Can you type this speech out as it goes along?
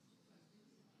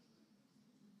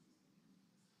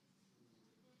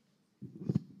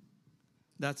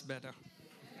That's better.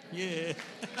 Yeah.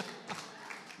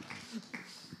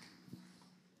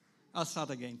 I'll start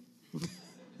again.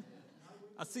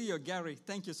 I see you, Gary.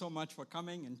 Thank you so much for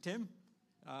coming, and Tim,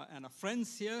 and our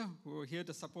friends here who are here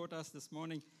to support us this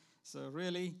morning. So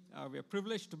really, we are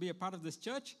privileged to be a part of this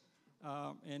church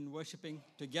and worshiping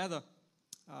together.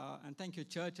 And thank you,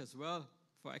 church, as well,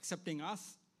 for accepting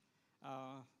us,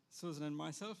 Susan and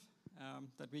myself,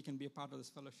 that we can be a part of this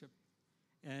fellowship.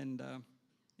 And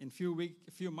in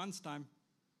a few months' time,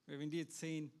 we've indeed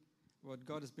seen what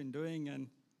God has been doing and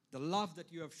the love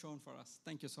that you have shown for us.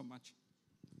 Thank you so much.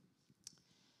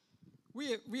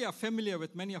 We are familiar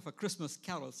with many of our Christmas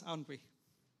carols, aren't we?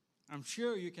 I'm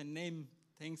sure you can name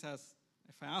things as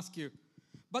if I ask you.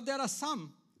 But there are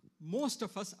some most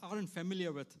of us aren't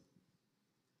familiar with.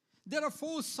 There are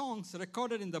 4 songs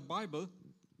recorded in the Bible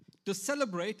to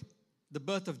celebrate the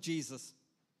birth of Jesus.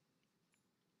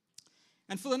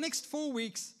 And for the next 4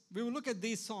 weeks, we will look at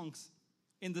these songs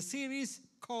in the series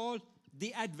called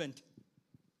The Advent.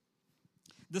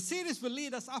 The series will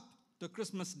lead us up to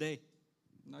Christmas Day.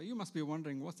 Now, you must be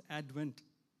wondering, what's Advent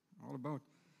all about?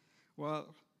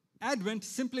 Well, Advent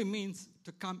simply means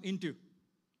to come into.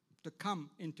 To come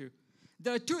into.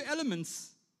 There are 2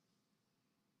 elements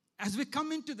as we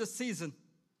come into the season.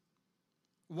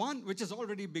 One, which has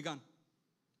already begun.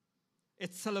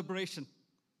 It's celebration.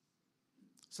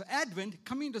 So Advent,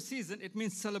 coming into season, it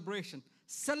means celebration.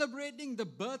 Celebrating the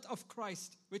birth of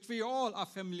Christ, which we all are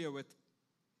familiar with.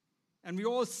 And we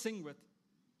all sing with.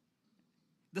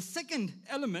 The second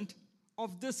element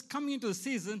of this coming into the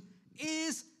season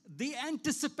is the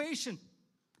anticipation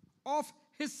of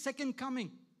His second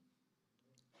coming.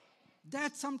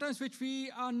 That's sometimes which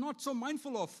we are not so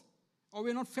mindful of or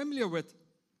we're not familiar with.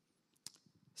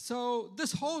 So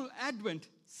this whole Advent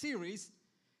series,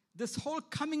 this whole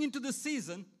coming into the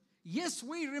season, yes,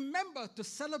 we remember to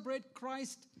celebrate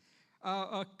Christ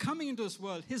coming into this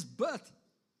world, His birth.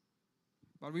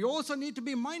 But we also need to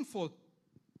be mindful,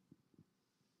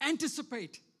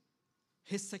 anticipate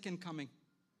His second coming.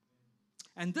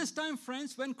 And this time,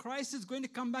 friends, when Christ is going to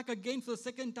come back again for the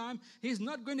second time, He's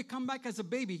not going to come back as a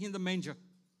baby in the manger.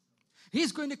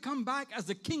 He's going to come back as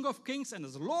the King of Kings and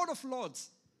as Lord of Lords.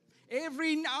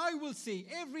 Every eye will see,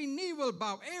 every knee will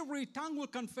bow, every tongue will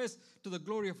confess to the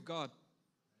glory of God.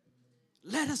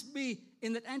 Let us be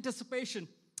in that anticipation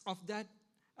of that,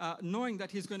 knowing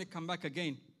that He's going to come back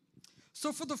again.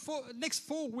 So for the next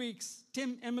 4 weeks,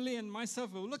 Tim, Emily, and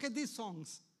myself will look at these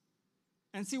songs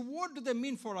and see what do they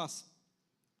mean for us.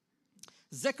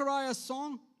 Zechariah's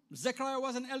song. Zechariah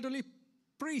was an elderly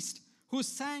priest who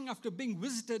sang after being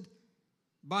visited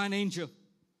by an angel.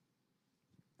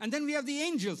 And then we have the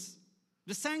angels.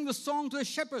 They sang the song to the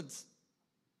shepherds.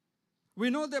 We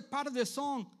know that part of their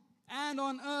song, and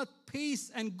on earth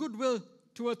peace and goodwill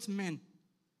towards men.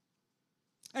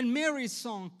 And Mary's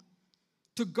song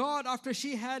to God after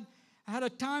she had a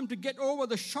time to get over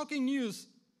the shocking news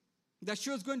that she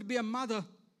was going to be a mother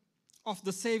of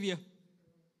the Savior.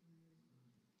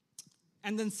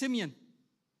 And then Simeon,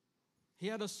 he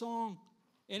had a song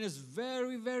in his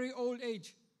very, very old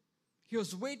age. He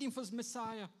was waiting for his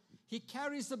Messiah. He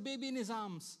carries the baby in his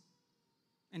arms.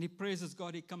 And he praises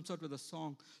God. He comes out with a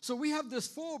song. So we have this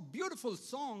 4 beautiful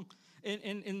songs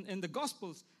in the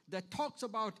Gospels that talks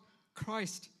about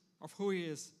Christ, of who He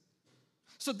is.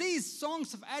 So these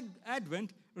songs of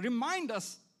Advent remind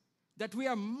us that we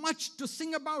have much to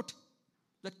sing about.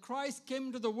 That Christ came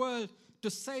into the world to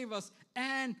save us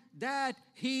and that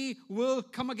He will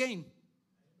come again.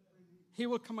 He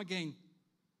will come again.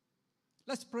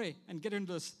 Let's pray and get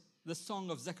into the song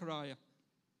of Zechariah.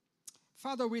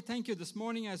 Father, we thank You this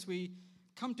morning as we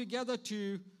come together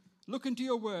to look into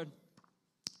Your word.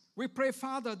 We pray,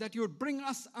 Father, that You would bring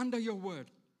us under Your word.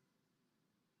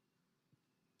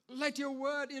 Let Your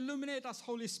word illuminate us,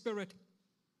 Holy Spirit.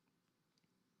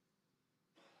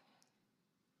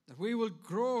 That we will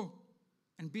grow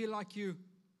and be like You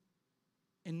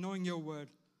in knowing Your word.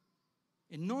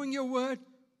 In knowing Your word,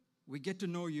 we get to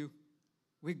know You.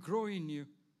 We grow in You.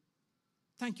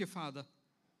 Thank You, Father.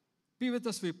 Be with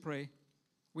us, we pray.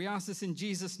 We ask this in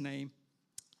Jesus' name.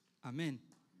 Amen.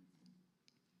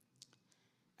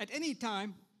 At any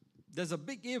time there's a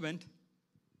big event,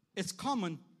 it's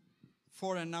common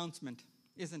for an announcement,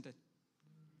 isn't it?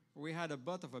 We had a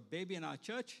birth of a baby in our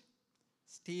church,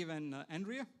 Steve and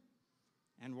Andrea.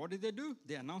 And what did they do?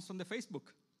 They announced on the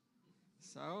Facebook.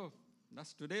 So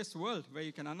that's today's world where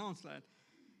you can announce that.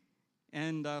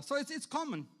 And so it's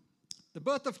common. The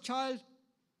birth of child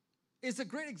is a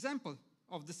great example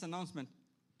of this announcement.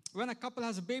 When a couple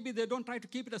has a baby, they don't try to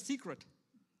keep it a secret,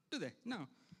 do they? No.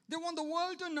 They want the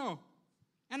world to know.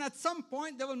 And at some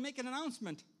point, they will make an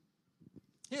announcement.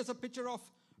 Here's a picture of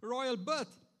royal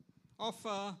birth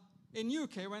in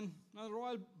UK when a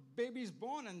royal baby is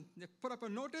born, and they put up a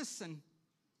notice, and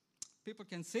people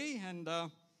can see, and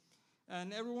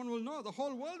everyone will know. The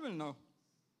whole world will know.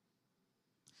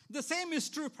 The same is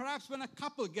true perhaps when a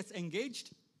couple gets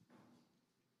engaged,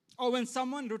 or when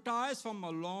someone retires from a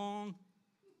long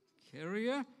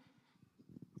career,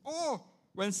 or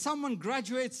when someone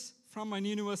graduates from a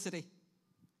university.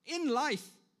 In life,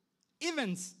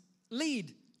 events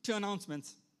lead to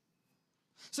announcements.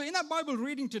 So in our Bible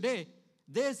reading today,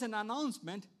 there's an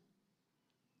announcement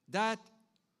that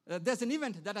there's an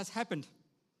event that has happened.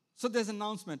 So there's an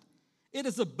announcement. It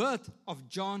is the birth of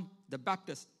John the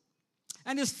Baptist.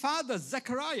 And his father,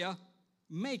 Zechariah,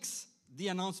 makes the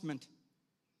announcement.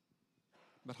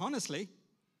 But honestly,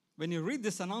 when you read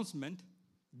this announcement,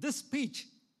 this speech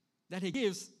that he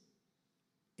gives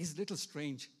is a little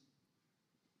strange.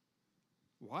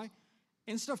 Why?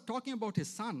 Instead of talking about his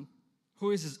son,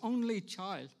 who is his only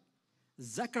child,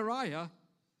 Zechariah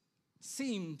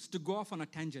seems to go off on a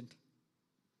tangent.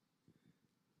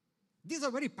 These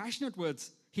are very passionate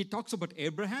words. He talks about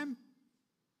Abraham,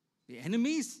 the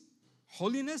enemies,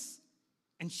 holiness,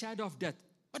 and shadow of death,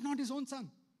 but not his own son.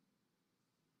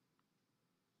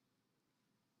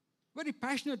 Very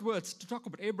passionate words to talk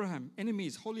about Abraham,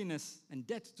 enemies, holiness, and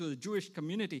death to the Jewish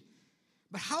community.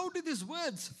 But how do these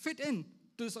words fit in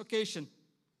to this occasion?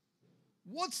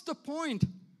 What's the point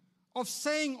of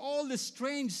saying all this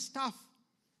strange stuff?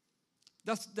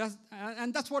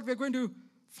 And that's what we're going to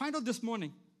find out this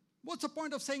morning. What's the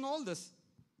point of saying all this?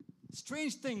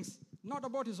 Strange things, not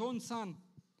about his own son.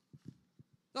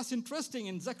 That's interesting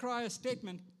in Zechariah's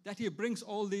statement that he brings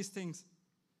all these things.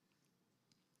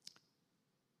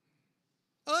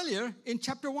 Earlier in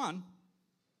chapter 1,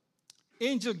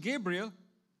 angel Gabriel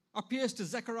appears to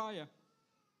Zechariah.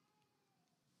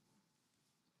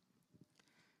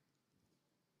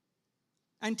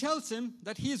 And tells him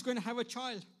that he is going to have a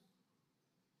child.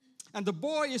 And the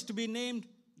boy is to be named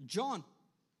John.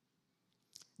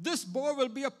 This boy will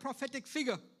be a prophetic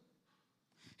figure.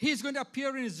 He is going to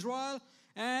appear in Israel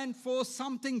and for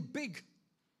something big.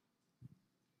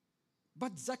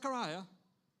 But Zechariah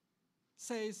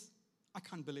says, I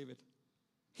can't believe it.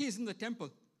 He is in the temple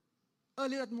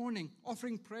early that morning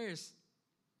offering prayers.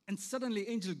 And suddenly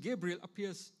angel Gabriel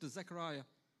appears to Zechariah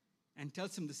and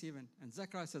tells him this event. And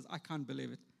Zechariah says, I can't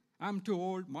believe it. I'm too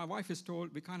old. My wife is too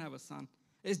old. We can't have a son.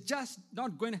 It's just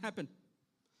not going to happen.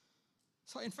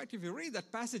 So in fact, if you read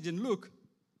that passage in Luke,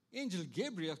 angel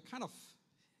Gabriel kind of,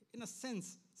 in a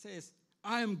sense, says,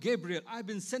 I am Gabriel. I've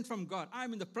been sent from God.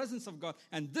 I'm in the presence of God.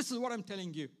 And this is what I'm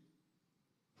telling you.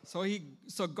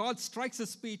 So God strikes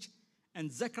his speech,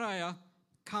 and Zechariah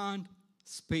can't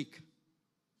speak.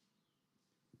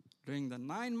 During the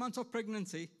 9 months of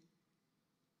pregnancy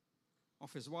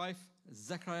of his wife,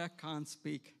 Zechariah can't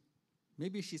speak.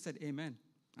 Maybe she said amen.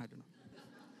 I don't know.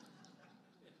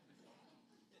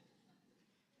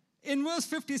 In verse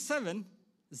 57,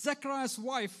 Zechariah's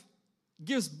wife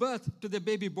gives birth to the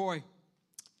baby boy.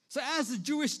 So as a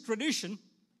Jewish tradition,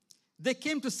 they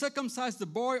came to circumcise the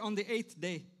boy on the 8th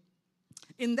day.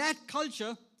 In that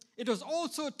culture, it was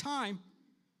also a time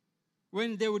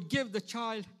when they would give the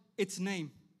child its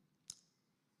name.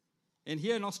 And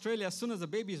here in Australia, as soon as the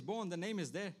baby is born, the name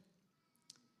is there.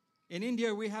 In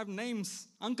India, we have names.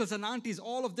 Uncles and aunties,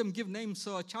 all of them give names.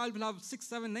 So a child will have 6,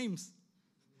 7 names.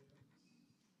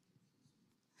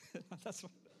 That's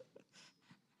right.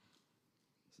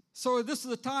 So this is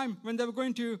the time when they were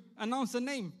going to announce the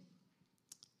name.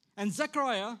 And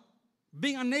Zechariah,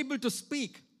 being unable to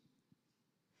speak,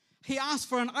 he asks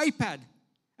for an iPad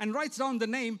and writes down the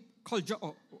name called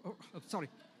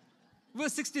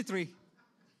Verse 63.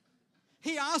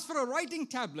 He asked for a writing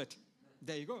tablet.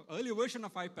 There you go. Early version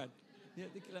of iPad. Yeah,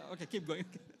 okay, keep going.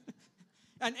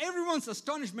 And everyone's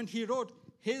astonishment, he wrote,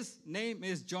 his name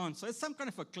is John. So it's some kind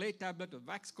of a clay tablet with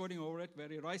wax coating over it where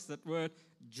he writes that word,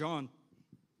 John.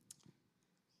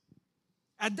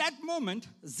 At that moment,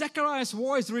 Zechariah's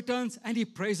voice returns and he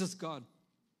praises God.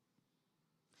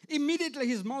 Immediately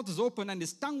his mouth is open and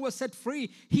his tongue was set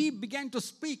free. He began to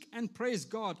speak and praise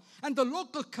God. And the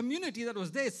local community that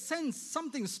was there sensed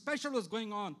something special was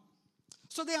going on.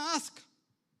 So they ask,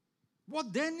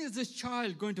 what then is this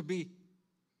child going to be?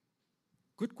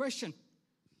 Good question.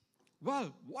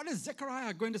 Well, what is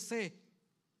Zechariah going to say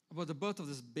about the birth of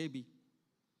this baby?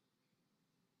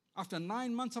 After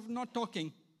 9 months of not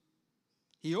talking,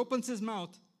 he opens his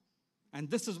mouth, and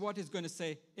this is what he's going to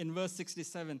say in verse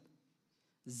 67.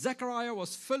 Zechariah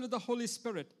was filled with the Holy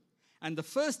Spirit, and the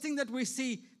first thing that we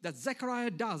see that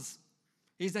Zechariah does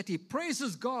is that he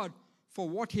praises God for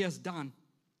what he has done.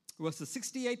 Verses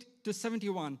 68 to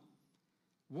 71.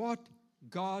 What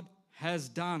God has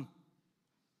done.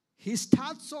 He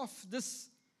starts off this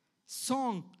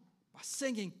song by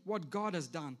singing what God has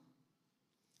done.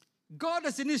 God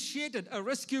has initiated a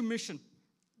rescue mission.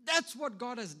 That's what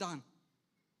God has done.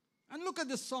 And look at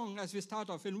this song as we start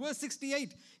off. In verse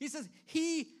 68, he says,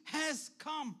 He has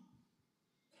come.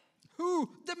 Who?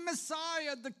 The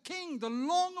Messiah, the King, the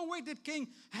long-awaited King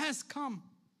has come.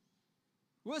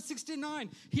 Verse 69,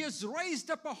 He has raised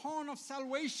up a horn of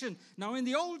salvation. Now in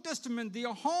the Old Testament, the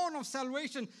horn of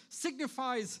salvation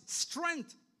signifies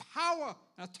strength, power,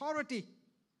 authority.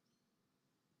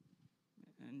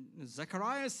 And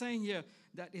Zechariah is saying here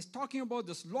that he's talking about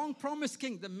this long-promised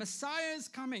King. The Messiah is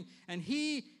coming and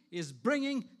He is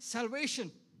bringing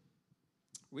salvation.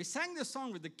 We sang this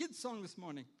song with the kids' song this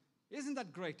morning. Isn't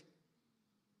that great?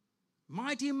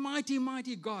 Mighty, mighty,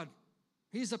 mighty God.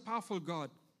 He's a powerful God.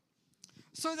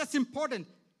 So that's important.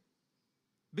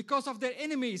 Because of their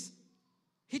enemies,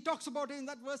 he talks about it in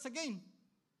that verse again.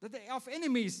 That they of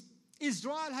enemies,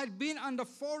 Israel had been under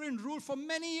foreign rule for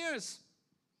many years.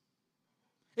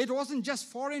 It wasn't just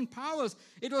foreign powers.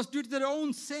 It was due to their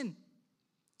own sin.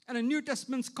 And a New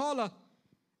Testament scholar,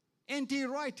 N.T.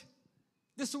 Wright,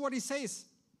 this is what he says.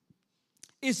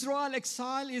 Israel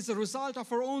exile is a result of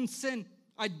her own sin,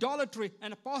 idolatry,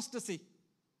 and apostasy.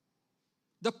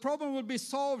 The problem will be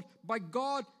solved by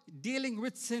God dealing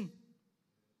with sin.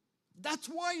 That's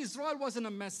why Israel was in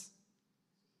a mess.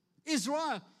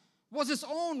 Israel was its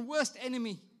own worst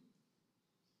enemy.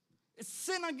 It's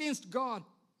sin against God.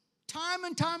 Time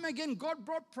and time again, God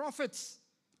brought prophets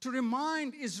to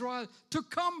remind Israel to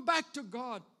come back to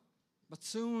God. But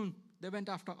soon they went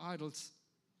after idols.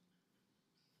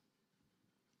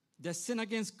 Their sin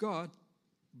against God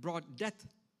brought death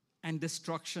and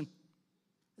destruction.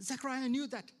 Zechariah knew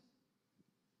that.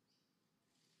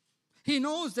 He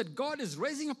knows that God is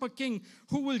raising up a king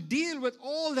who will deal with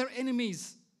all their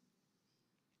enemies.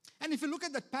 And if you look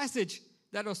at that passage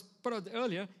that was put out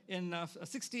earlier in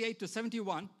 68 to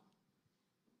 71,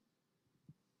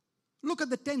 look at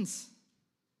the tense.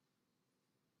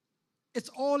 It's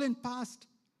all in past.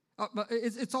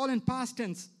 It's all in past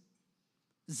tense.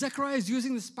 Zechariah is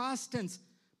using this past tense,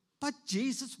 but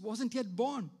Jesus wasn't yet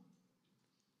born.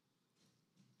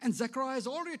 And Zechariah is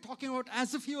already talking about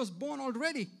as if he was born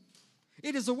already.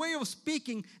 It is a way of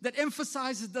speaking that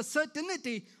emphasizes the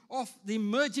certainty of the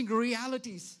emerging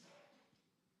realities.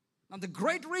 Now, the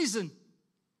great reason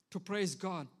to praise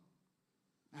God,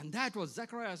 and that was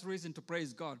Zechariah's reason to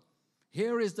praise God.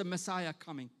 Here is the Messiah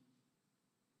coming.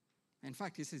 In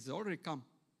fact, he says he's already come.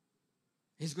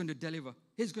 He's going to deliver.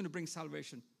 He's going to bring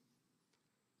salvation.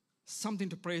 Something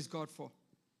to praise God for.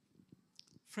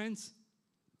 Friends,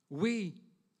 we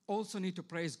also need to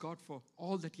praise God for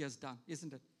all that He has done,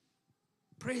 isn't it?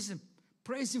 Praise Him.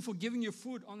 Praise Him for giving you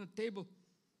food on the table.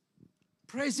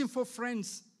 Praise Him for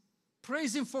friends.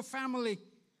 Praise Him for family,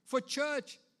 for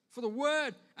church, for the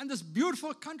Word, and this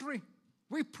beautiful country.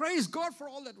 We praise God for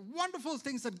all that wonderful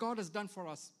things that God has done for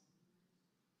us.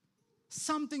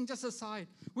 Something just aside,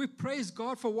 we praise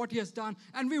God for what He has done,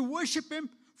 and we worship Him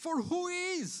for who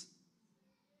He is.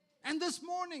 And this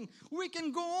morning, we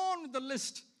can go on with the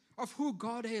list of who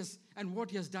God is and what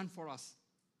He has done for us.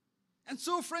 And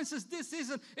so, friends, this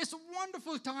season, it's a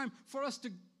wonderful time for us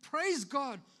to praise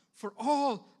God for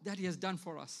all that He has done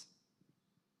for us.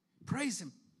 Praise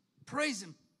Him. Praise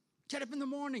Him. Get up in the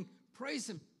morning. Praise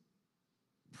Him.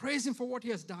 Praise Him for what He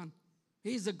has done.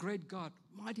 He is a great God.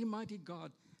 Mighty, mighty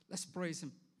God. Let's praise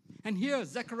Him. And here,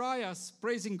 Zechariah is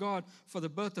praising God for the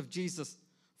birth of Jesus,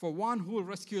 for one who will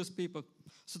rescue His people.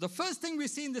 So the first thing we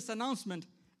see in this announcement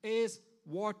is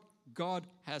what God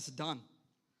has done.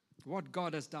 What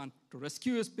God has done to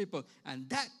rescue His people. And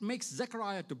that makes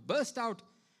Zechariah to burst out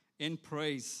in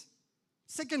praise.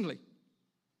 Secondly,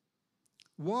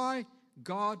 why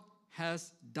God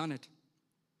has done it.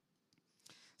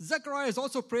 Zechariah is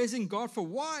also praising God for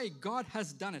why God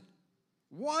has done it.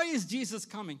 Why is Jesus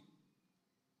coming?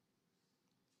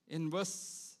 In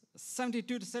verse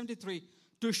 72 to 73,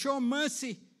 to show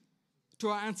mercy to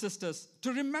our ancestors,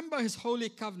 to remember His holy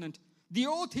covenant, the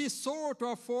oath He swore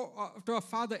to our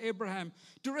father Abraham,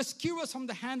 to rescue us from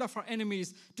the hand of our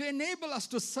enemies, to enable us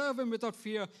to serve Him without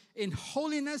fear in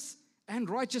holiness and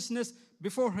righteousness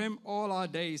before Him all our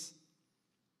days.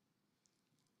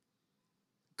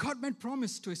 God made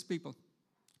promise to His people,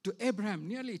 to Abraham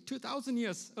nearly 2,000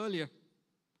 years earlier.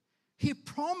 He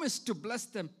promised to bless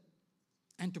them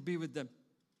and to be with them.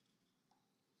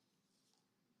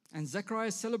 And Zechariah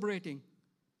is celebrating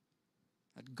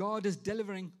that God is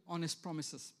delivering on His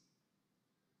promises.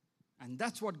 And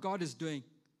that's what God is doing,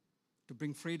 to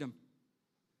bring freedom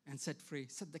and set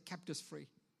the captives free.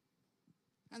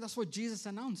 And that's what Jesus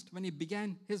announced when he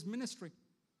began his ministry.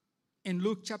 In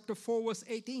Luke chapter 4, verse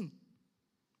 18,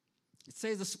 it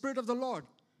says, the Spirit of the Lord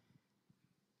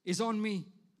is on me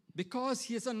because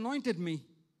he has anointed me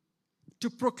to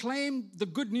proclaim the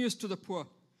good news to the poor.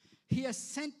 He has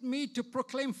sent me to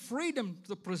proclaim freedom to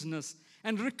the prisoners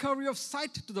and recovery of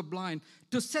sight to the blind,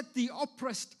 to set the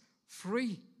oppressed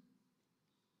free.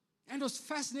 And it was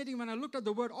fascinating when I looked at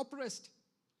the word oppressed.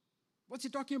 What's he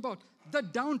talking about? The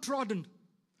downtrodden,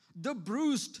 the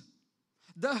bruised,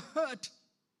 the hurt,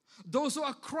 those who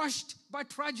are crushed by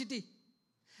tragedy,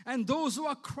 and those who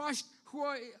are crushed, who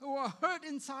are hurt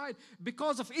inside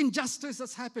because of injustice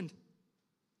that's happened.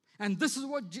 And this is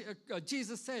what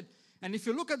Jesus said. And if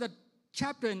you look at that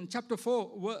chapter in chapter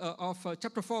 4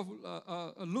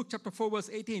 Luke chapter 4 verse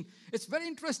 18, it's very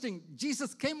interesting.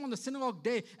 Jesus came on the synagogue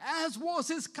day, as was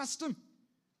his custom.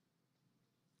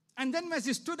 And then as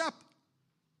he stood up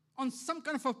on some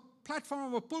kind of a platform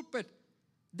of a pulpit,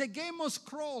 they gave him a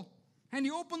scroll, and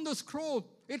he opened the scroll.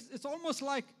 It's almost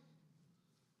like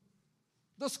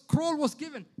the scroll was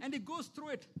given, and he goes through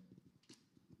it.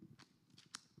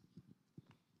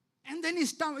 And then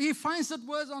he finds that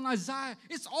verse on Isaiah.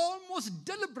 It's almost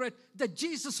deliberate that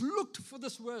Jesus looked for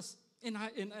this verse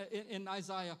in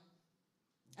Isaiah.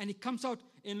 And he comes out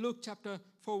in Luke chapter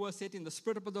 4 verse 18. The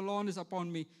Spirit of the Lord is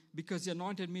upon me because he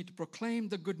anointed me to proclaim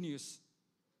the good news.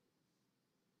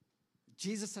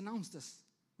 Jesus announced this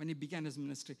when he began his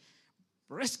ministry.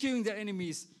 Rescuing their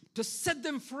enemies, to set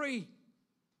them free,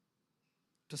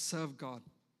 to serve God.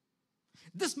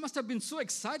 This must have been so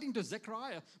exciting to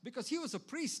Zechariah because he was a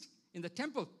priest in the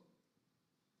temple.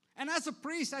 And as a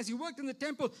priest, as he worked in the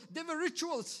temple, there were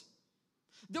rituals.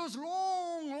 There was a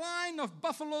long line of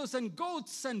buffaloes and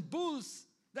goats and bulls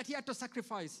that he had to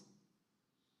sacrifice.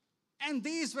 And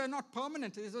these were not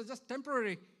permanent. These were just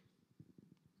temporary.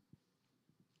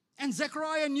 And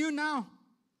Zechariah knew now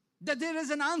that there is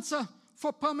an answer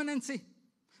for permanency.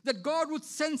 That God would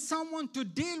send someone to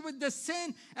deal with the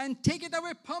sin and take it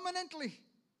away permanently.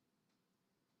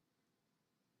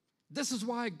 This is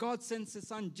why God sends his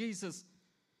son Jesus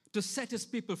to set his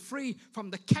people free from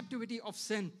the captivity of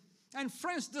sin. And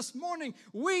friends, this morning,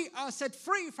 we are set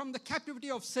free from the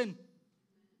captivity of sin.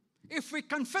 If we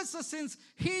confess our sins,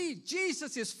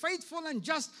 Jesus, is faithful and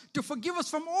just to forgive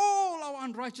us from all our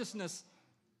unrighteousness.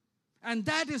 And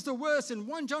that is the verse in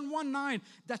 1 John 1:9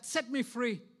 that set me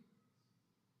free.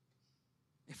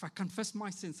 If I confess my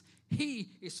sins, he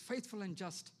is faithful and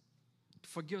just to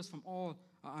forgive us from all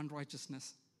our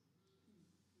unrighteousness.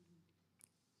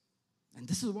 And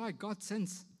this is why God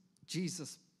sends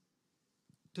Jesus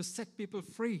to set people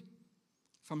free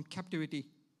from captivity.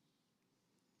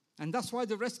 And that's why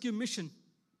the rescue mission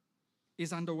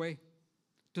is underway,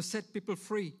 to set people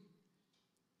free,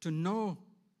 to know,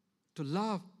 to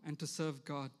love, and to serve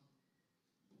God.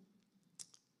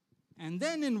 And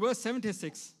then in verse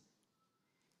 76,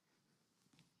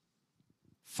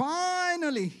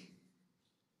 finally,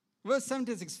 verse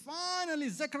 76, finally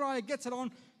Zechariah gets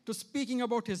around to speaking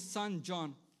about his son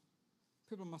John.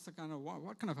 People must have kind of,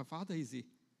 what kind of a father is he?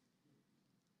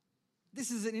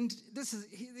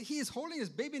 He is holding his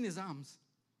baby in his arms.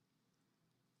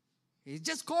 He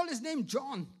just called his name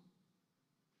John.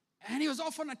 And he was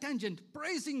off on a tangent,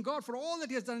 praising God for all that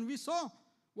he has done. We saw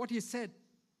what he said.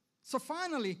 So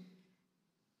finally,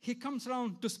 he comes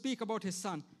around to speak about his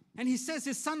son. And he says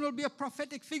his son will be a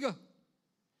prophetic figure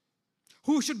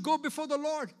who should go before the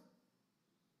Lord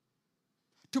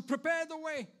to prepare the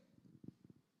way.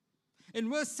 In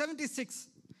verse 76,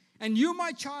 and you,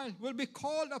 my child, will be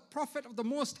called a prophet of the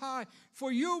Most High,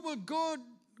 for you will go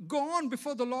on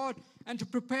before the Lord and to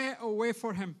prepare a way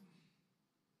for him.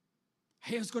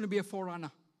 He was going to be a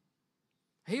forerunner.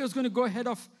 He was going to go ahead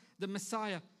of the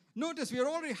Messiah. Notice we are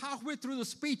already halfway through the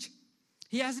speech.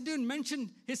 He hasn't even mentioned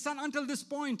his son until this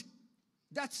point.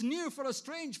 That's new for a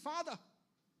strange father.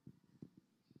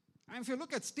 And if you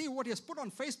look at Steve, what he has put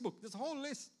on Facebook, there's a whole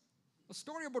list. A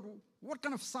story about what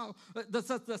kind of son,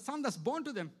 the son that's born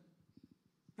to them.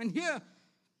 And here,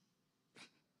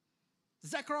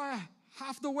 Zechariah,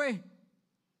 half the way.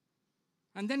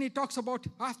 And then he talks about,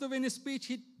 half the way in his speech,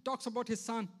 he talks about his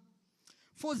son.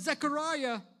 For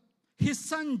Zechariah, his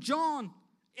son John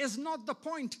is not the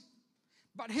point,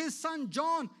 but his son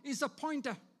John is a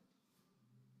pointer.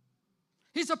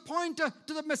 He's a pointer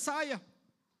to the Messiah.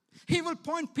 He will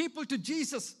point people to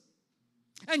Jesus.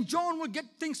 And John will get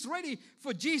things ready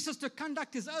for Jesus to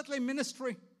conduct his earthly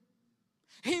ministry.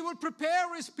 He will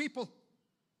prepare his people.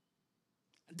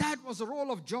 That was the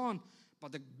role of John.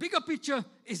 But the bigger picture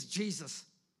is Jesus.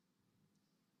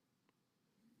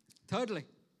 Thirdly,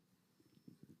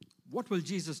 what will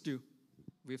Jesus do?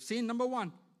 We've seen, number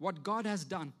one, what God has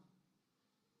done.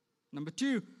 Number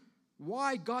two,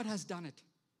 why God has done it.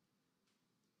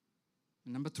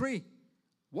 And number three,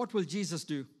 what will Jesus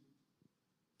do?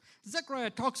 Zechariah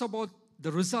talks about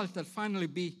the result that finally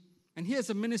be. And here's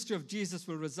the ministry of Jesus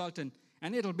will result in.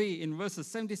 And it'll be in verses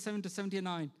 77 to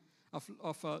 79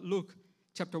 of Luke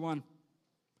chapter 1.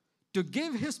 To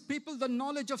give his people the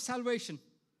knowledge of salvation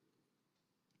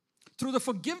through the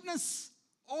forgiveness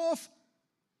of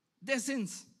their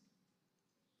sins,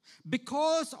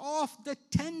 because of the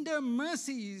tender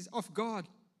mercies of God,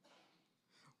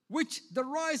 which the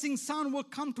rising sun will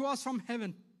come to us from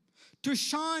heaven, to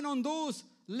shine on those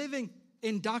living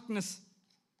in darkness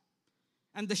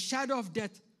and the shadow of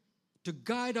death, to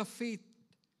guide our feet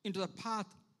into the path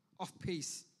of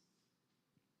peace.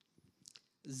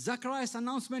 Zechariah's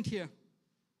announcement here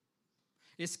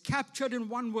is captured in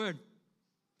one word,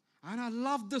 and I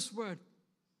love this word: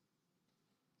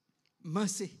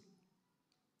 mercy.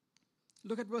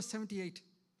 Look at verse 78.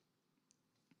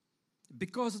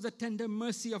 Because of the tender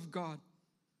mercy of God,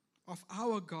 of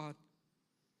our God,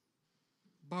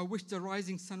 by which the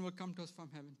rising sun will come to us from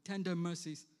heaven. Tender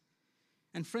mercies.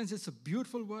 And friends, it's a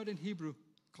beautiful word in Hebrew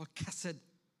called chesed.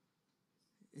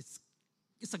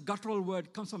 It's a guttural word.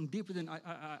 It comes from deep within.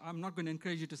 I'm not going to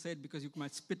encourage you to say it because you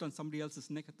might spit on somebody else's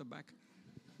neck at the back.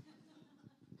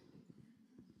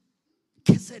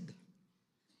 Chesed.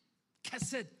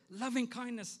 Chesed, loving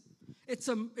kindness.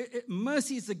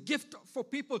 Mercy is a gift for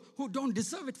people who don't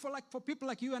deserve it, for people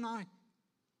like you and I.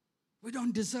 We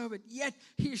don't deserve it. Yet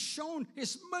He's shown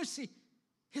His mercy,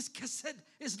 His chesed,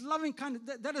 His loving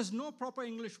kindness. There is no proper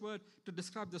English word to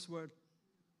describe this word.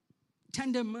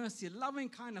 Tender mercy, loving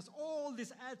kindness, all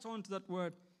this adds on to that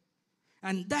word.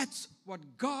 And that's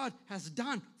what God has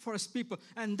done for His people.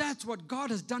 And that's what God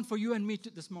has done for you and me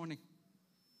this morning.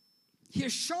 He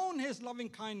has shown His loving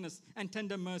kindness and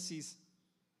tender mercies.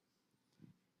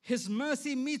 His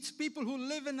mercy meets people who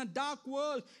live in a dark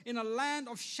world, in a land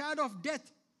of shadow of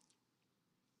death.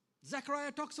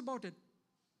 Zechariah talks about it.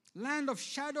 Land of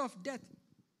shadow of death.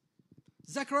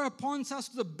 Zechariah points us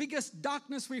to the biggest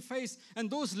darkness we face and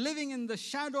those living in the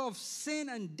shadow of sin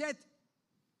and death.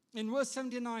 In verse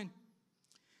 79,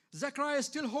 Zechariah is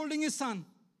still holding his son,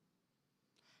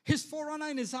 his forerunner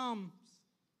in his arms.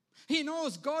 He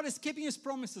knows God is keeping His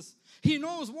promises. He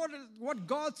knows what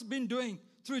God's been doing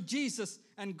through Jesus.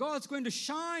 And God's going to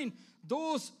shine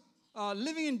those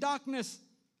living in darkness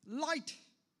light,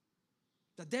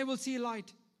 that they will see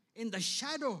light in the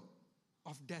shadow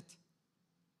of death.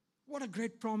 What a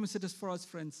great promise it is for us,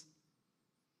 friends.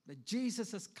 That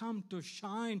Jesus has come to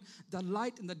shine the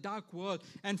light in the dark world.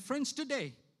 And friends,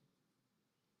 today,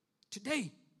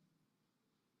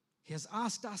 He has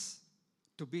asked us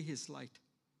to be His light.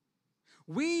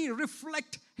 We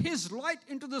reflect His light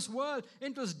into this world,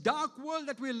 into this dark world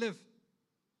that we live.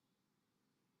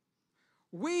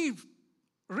 We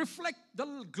reflect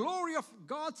the glory of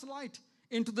God's light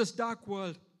into this dark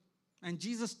world. And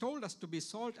Jesus told us to be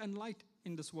salt and light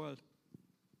in this world.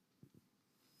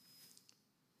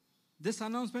 This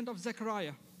announcement of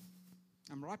Zechariah,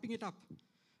 I'm wrapping it up.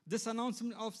 This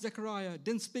announcement of Zechariah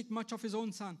didn't speak much of his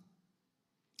own son.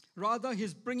 Rather,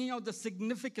 he's bringing out the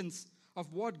significance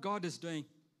of what God is doing.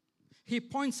 He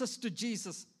points us to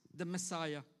Jesus, the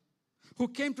Messiah, who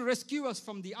came to rescue us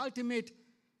from the ultimate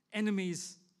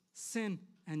enemies, sin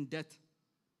and death.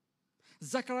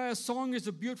 Zechariah's song is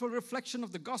a beautiful reflection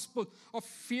of the gospel of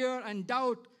fear and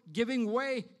doubt giving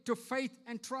way to faith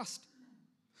and trust,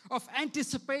 of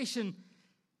anticipation,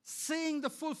 seeing the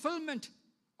fulfillment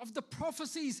of the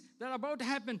prophecies that are about to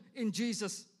happen in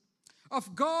Jesus,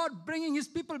 of God bringing His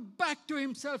people back to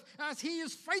Himself as He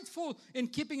is faithful in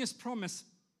keeping His promise.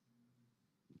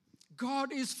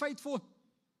 God is faithful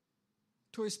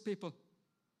to His people.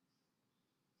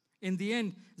 In the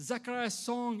end, Zechariah's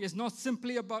song is not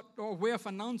simply about a way of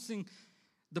announcing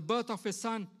the birth of his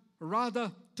son,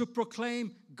 rather to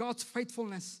proclaim God's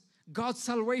faithfulness, God's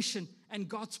salvation, and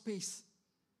God's peace.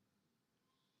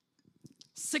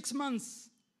 6 months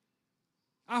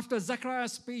after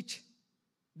Zechariah's speech,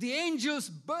 the angels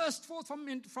burst forth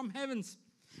from heavens,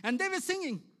 and they were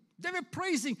singing, they were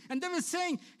praising, and they were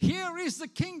saying, "Here is the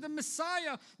King, the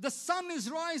Messiah. The sun is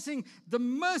rising, the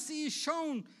mercy is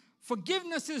shown,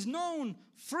 forgiveness is known,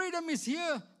 freedom is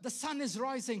here, the sun is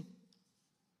rising."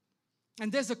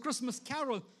 And there's a Christmas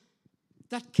carol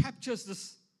that captures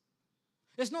this.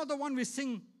 It's not the one we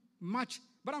sing much,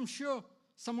 but I'm sure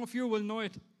some of you will know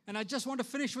it. And I just want to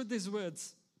finish with these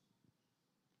words.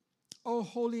 "O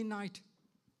holy night."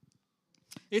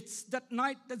 It's that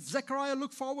night that Zechariah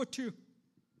looked forward to.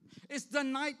 It's the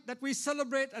night that we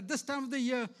celebrate at this time of the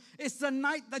year. It's the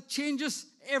night that changes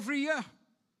every year.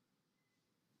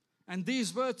 And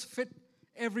these words fit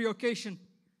every occasion.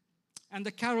 And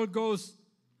the carol goes,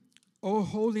 "O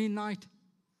holy night,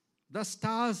 the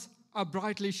stars are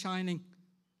brightly shining.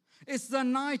 It's the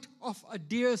night of a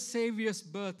dear Savior's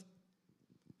birth.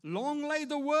 Long lay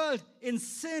the world in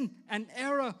sin and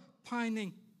error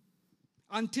pining,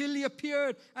 until he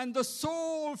appeared and the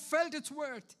soul felt its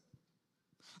worth.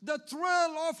 The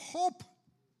thrill of hope,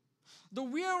 the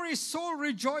weary soul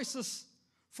rejoices,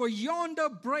 for yonder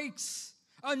breaks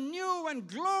a new and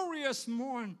glorious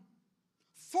morn.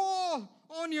 Fall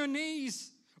on your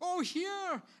knees, oh,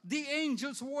 hear the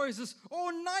angels' voices, oh,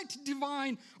 night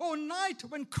divine, oh, night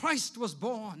when Christ was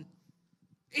born.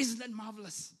 Isn't that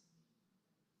marvelous?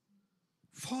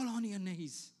 Fall on your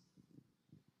knees,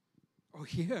 oh,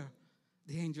 hear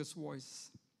the angels'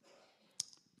 voice."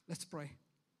 Let's pray.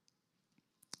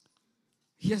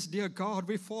 Yes, dear God,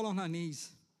 we fall on our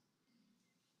knees.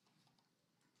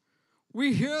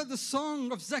 We hear the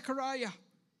song of Zechariah,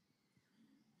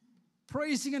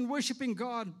 praising and worshiping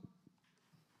God,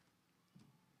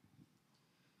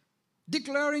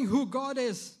 declaring who God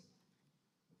is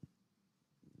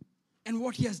and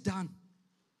what He has done.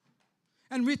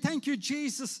 And we thank you,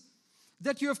 Jesus,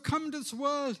 that you have come to this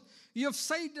world. You have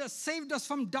saved us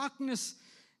from darkness,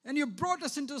 and you brought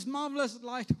us into this marvelous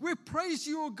light. We praise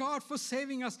you, O God, for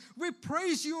saving us. We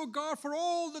praise you, O God, for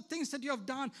all the things that you have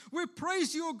done. We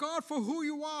praise you, O God, for who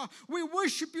you are. We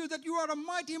worship you that you are a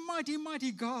mighty, mighty,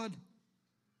 mighty God.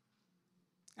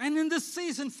 And in this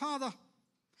season, Father,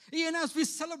 even as we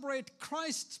celebrate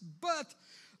Christ's birth,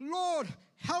 Lord,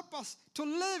 help us to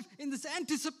live in this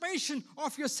anticipation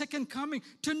of your second coming,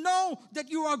 to know that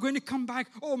you are going to come back,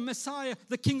 oh Messiah,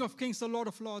 the King of Kings, the Lord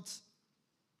of Lords.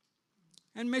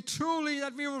 And may truly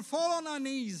that we will fall on our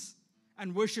knees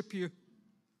and worship you.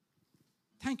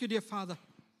 Thank you, dear Father.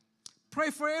 Pray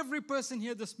for every person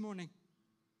here this morning.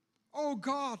 Oh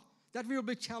God, that we will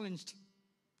be challenged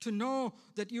to know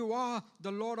that you are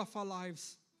the Lord of our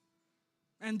lives.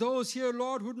 And those here,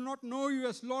 Lord, who do not know you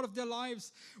as Lord of their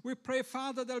lives, we pray,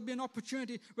 Father, there will be an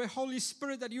opportunity where Holy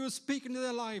Spirit, that you will speak into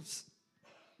their lives,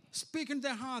 speak into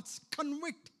their hearts,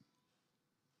 convict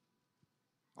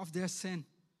of their sin,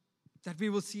 that we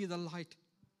will see the light.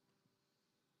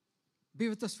 Be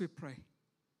with us, we pray.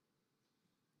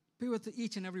 Be with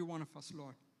each and every one of us,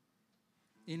 Lord.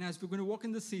 And as we're going to walk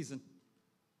in this season,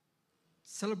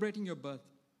 celebrating your birth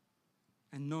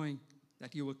and knowing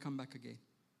that you will come back again.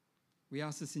 We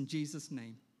ask this in Jesus'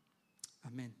 name.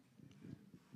 Amen.